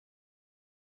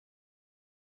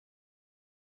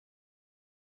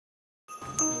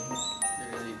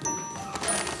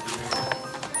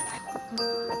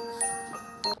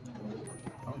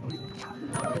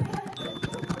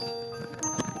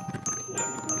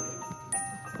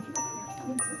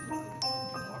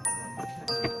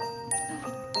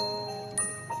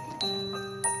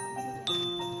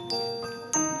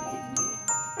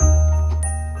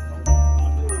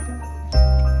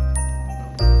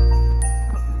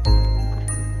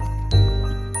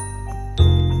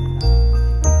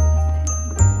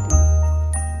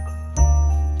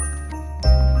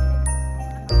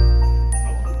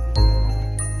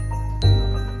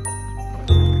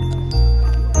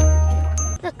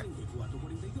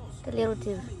The little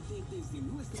dude.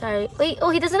 Sorry. Wait, oh,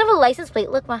 he doesn't have a license plate.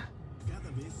 Look, Ma.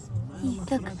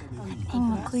 Look,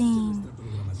 I'm a queen.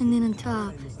 And then on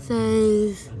top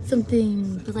says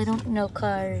something, because I don't know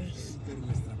cars.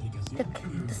 Look,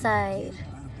 the side.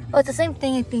 Oh, it's the same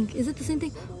thing, I think. Is it the same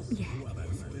thing? Yeah.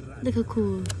 Look how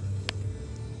cool.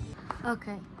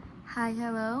 Okay. Hi,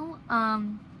 hello.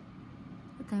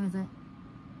 What time is it?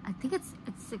 I think it's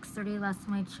 6:30 last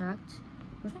time I checked.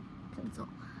 Cancel.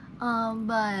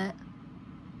 But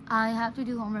I have to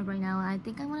do homework right now, and I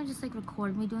think I want to just like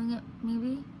record me doing it,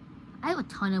 maybe. I have a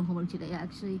ton of homework today,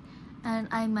 actually, and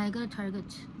I might go to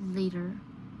Target later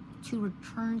to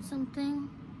return something,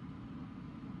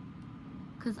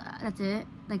 because that's it.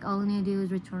 Like, all I need to do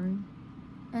is return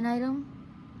an item,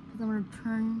 because I'm going to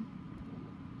return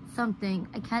something.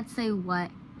 I can't say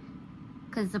what,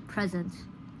 because it's a present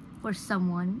for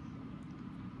someone,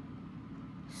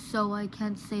 so I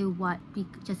can't say what,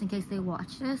 just in case they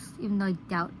watch this, even though I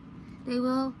doubt they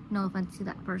will. No offense to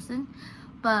that person,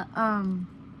 but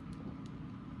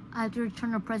I have to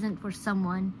return a present for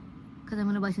someone, because I'm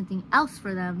going to buy something else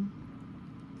for them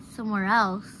somewhere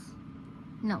else.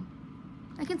 No,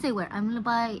 I can say where. I'm going to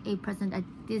buy a present at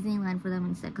Disneyland for them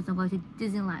instead, because I'm going to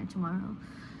Disneyland tomorrow.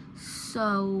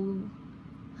 So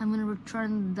I'm going to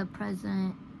return the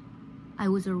present I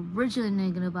was originally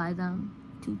going to buy them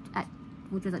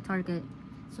which was at Target.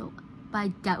 So, but I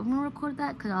doubt I'm going to record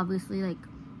that, because obviously, like,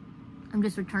 I'm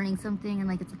just returning something, and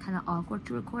like, it's kind of awkward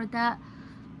to record that.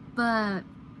 But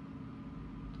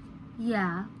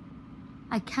yeah,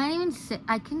 I can't even say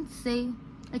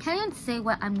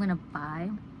what I'm gonna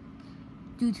buy,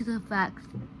 due to the fact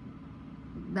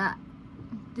that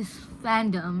this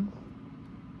fandom,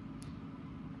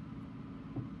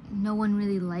 no one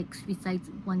really likes besides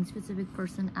one specific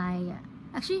person.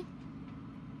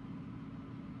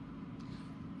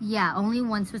 Only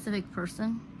one specific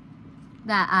person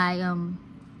that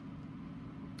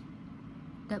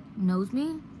that knows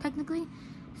me, technically,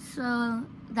 so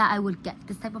that I would get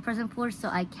this type of present for. So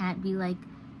I can't be like,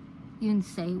 even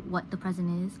say what the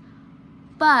present is.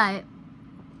 But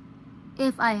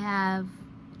if I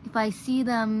see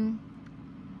them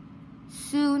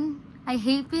soon, I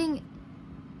hate being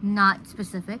not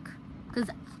specific, because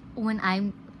when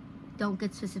I don't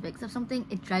get specifics of something,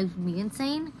 it drives me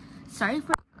insane. Sorry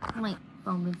for my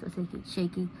phone being so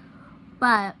shaky,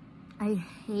 but I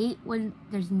hate when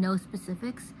there's no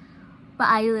specifics, but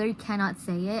I literally cannot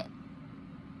say it.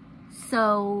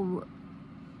 So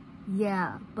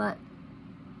yeah, but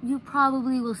you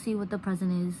probably will see what the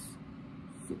present is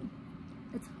soon.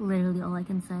 That's literally all I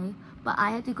can say. But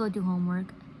I have to go do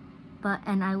homework,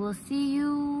 and I will see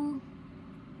you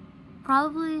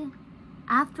probably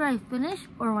after I finish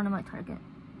or when I'm at Target.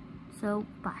 So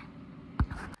bye.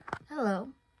 Hello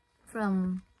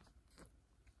from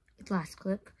the last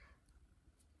clip.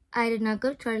 I did not go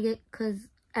to Target because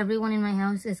everyone in my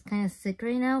house is kind of sick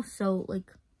right now, so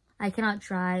like I cannot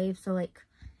drive, so like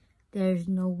there's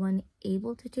no one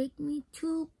able to take me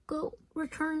to go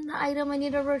return the item I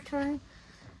need to return,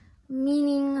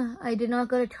 meaning I did not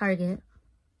go to Target.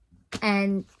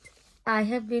 And I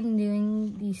have been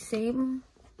doing the same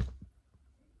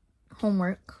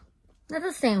homework, not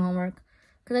the same homework,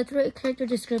 because I have to write character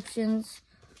descriptions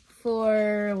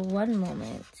for one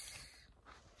moment.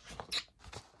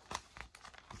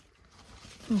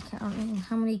 I'm counting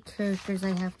how many characters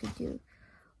I have to do.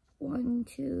 1,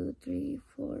 2, 3,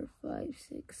 4, 5,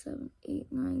 6, 7, 8,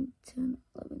 9, 10,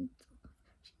 11,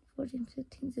 12, 14,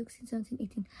 15, 16, 17,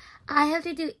 18. I have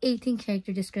to do 18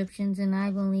 character descriptions, and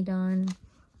I've only done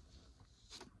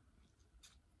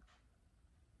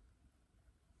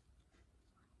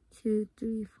 2,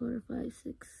 3, 4, 5,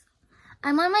 6.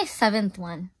 I'm on my 7th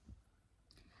one.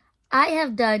 I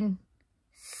have done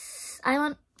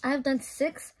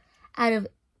 6 out of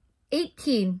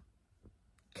 18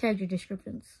 character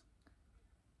descriptions.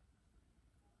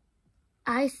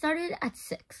 I started at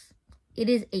 6. It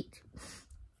is 8.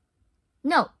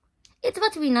 No, it's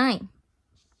about to be 9.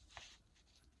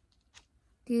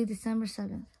 Due December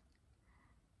 7th.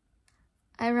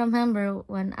 I remember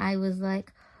when I was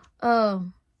like,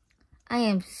 oh, I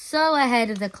am so ahead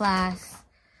of the class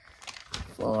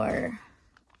for...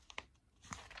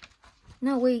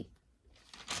 No, wait.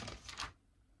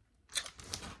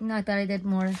 No, I thought I did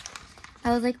more.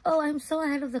 I was like, oh, I'm so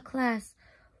ahead of the class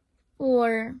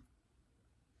for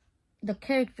the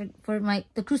character, for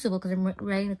the Crucible, because I'm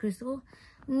writing the Crucible.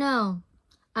 No,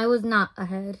 I was not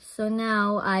ahead. So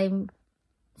now I'm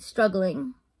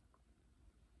struggling.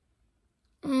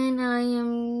 And I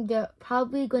am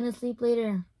probably going to sleep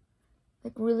later.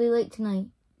 Like really late tonight.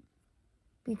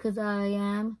 Because I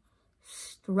am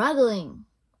struggling.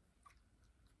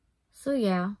 So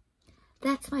yeah,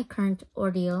 that's my current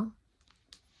ordeal.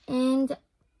 And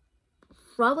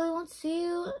probably won't see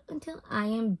you until I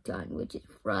am done, which it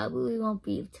probably won't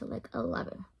be till like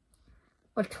 11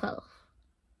 or 12.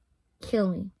 Kill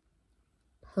me,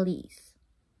 please.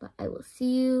 But I will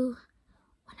see you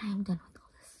when I am done with